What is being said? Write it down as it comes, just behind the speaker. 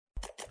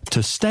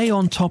To stay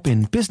on top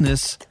in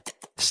business,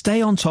 stay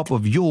on top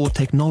of your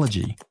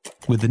technology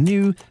with the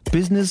new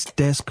Business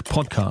Desk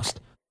podcast,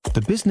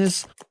 The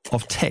Business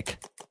of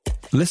Tech.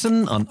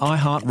 Listen on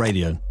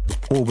iHeartRadio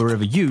or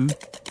wherever you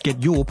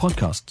get your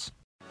podcasts.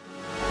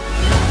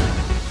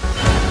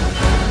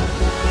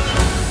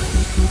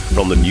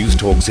 From the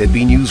Newstalk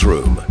ZB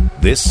Newsroom,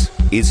 this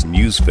is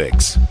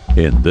Newsfix.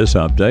 In this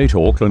update,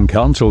 Auckland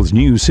Council's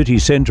new City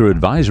Centre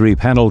Advisory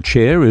Panel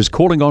Chair is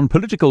calling on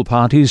political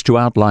parties to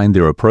outline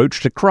their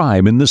approach to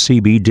crime in the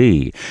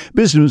CBD.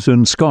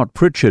 Businessman Scott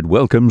Pritchard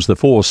welcomes the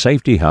 4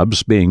 safety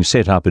hubs being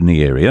set up in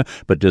the area,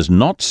 but does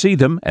not see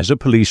them as a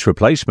police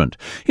replacement.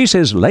 He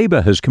says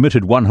Labour has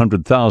committed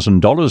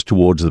 $100,000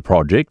 towards the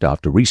project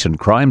after recent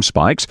crime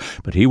spikes,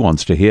 but he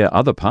wants to hear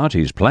other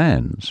parties'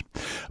 plans.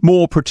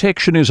 More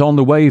protection is on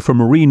the way for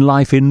marine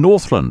life in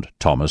Northland,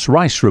 Thomas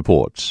Rice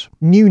reports.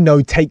 New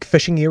no-take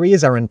fishing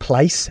areas are in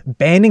place,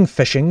 banning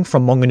fishing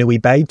from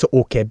Monganui Bay to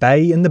Orke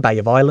Bay in the Bay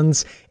of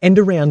Islands and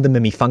around the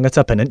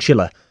Mimifangata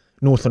Peninsula.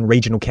 Northland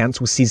Regional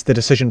Council says the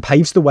decision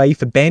paves the way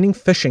for banning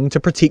fishing to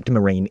protect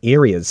marine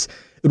areas.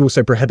 It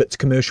also prohibits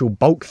commercial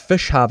bulk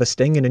fish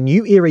harvesting in a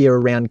new area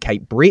around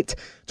Cape Brett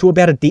to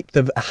about a depth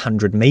of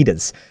 100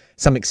 metres.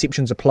 Some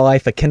exceptions apply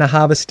for kina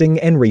harvesting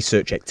and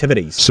research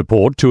activities.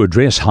 Support to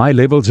address high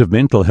levels of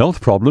mental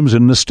health problems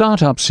in the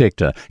startup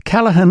sector.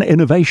 Callaghan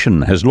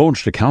Innovation has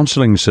launched a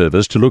counselling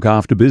service to look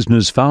after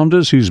business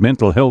founders whose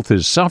mental health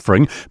is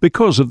suffering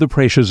because of the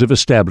pressures of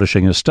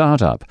establishing a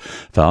startup.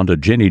 Founder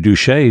Jenny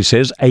Duche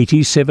says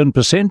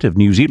 87% of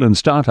New Zealand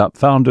startup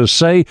founders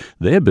say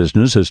their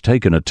business has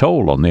taken a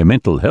toll on their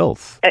mental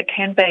health. It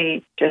can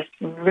be just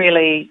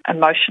really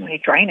emotionally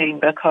draining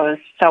because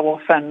so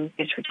often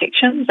there's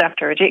rejections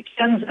after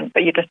rejections,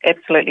 but you just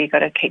absolutely got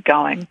to keep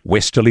going.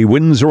 Westerly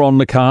winds are on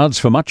the cards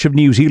for much of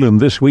New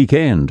Zealand this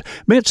weekend.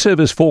 Met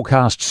Service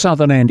forecast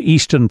southern and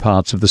eastern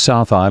parts of the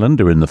South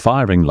Island are in the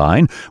firing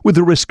line, with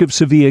the risk of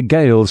severe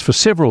gales for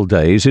several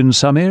days in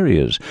some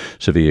areas.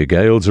 Severe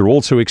gales are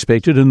also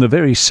expected in the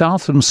very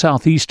south and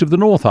southeast of the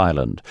North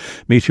Island.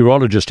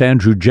 Meteorologist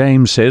Andrew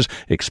James says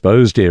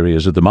exposed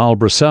areas of the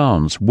Marlborough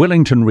Sounds,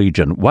 Wellington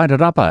region,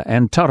 Wairarapa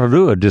and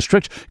Tararua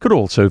district could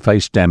also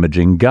face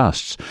damaging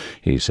gusts.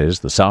 He says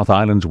the South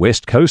Island's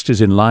west coast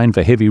is in line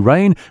for heavy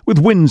rain, with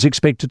winds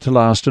expected to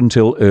last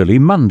until early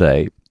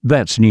Monday.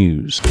 That's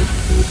news.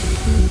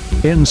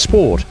 In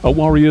sport, a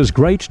Warriors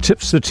great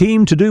tips the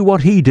team to do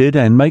what he did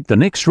and make the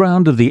next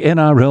round of the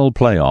NRL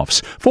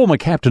playoffs. Former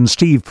captain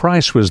Steve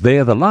Price was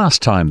there the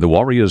last time the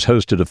Warriors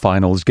hosted a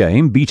finals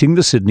game, beating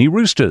the Sydney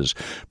Roosters.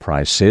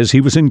 Price says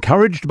he was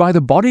encouraged by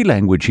the body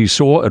language he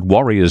saw at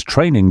Warriors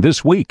training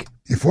this week.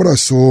 If what I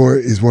saw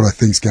is what I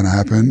think is going to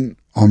happen,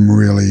 I'm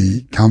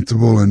really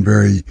comfortable and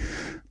very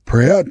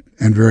proud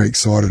and very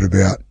excited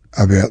about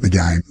the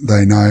game.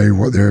 They know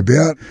what they're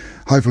about.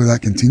 Hopefully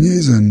that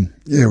continues and,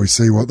 we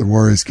see what the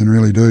Warriors can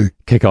really do.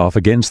 Kick-off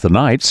against the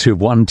Knights, who've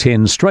won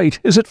 10 straight,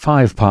 is at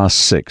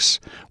 6:05.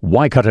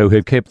 Waikato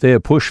have kept their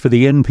push for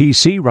the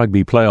NPC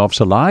rugby playoffs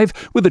alive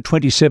with a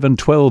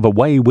 27-12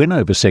 away win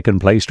over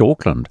second-placed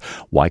Auckland.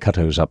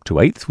 Waikato's up to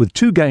 8th with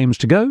 2 games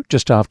to go,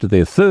 just after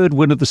their 3rd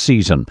win of the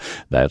season.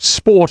 That's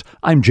sport.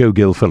 I'm Joe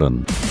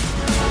Gilfillan.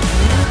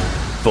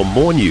 For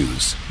more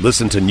news,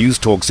 listen to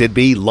Newstalk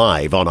ZB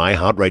live on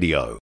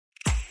iHeartRadio.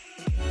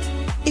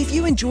 If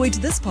you enjoyed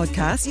this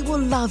podcast, you will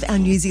love our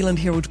New Zealand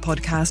Herald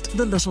podcast,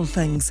 The Little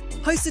Things,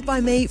 hosted by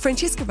me,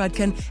 Francesca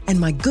Rudkin, and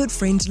my good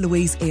friend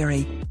Louise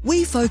Airy.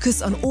 We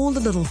focus on all the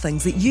little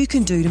things that you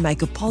can do to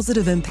make a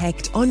positive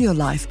impact on your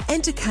life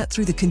and to cut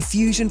through the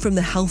confusion from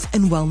the health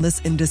and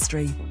wellness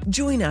industry.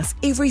 Join us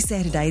every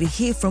Saturday to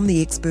hear from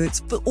the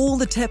experts for all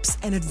the tips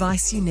and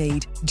advice you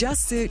need.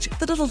 Just search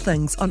The Little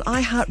Things on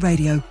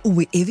iHeartRadio or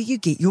wherever you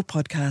get your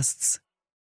podcasts.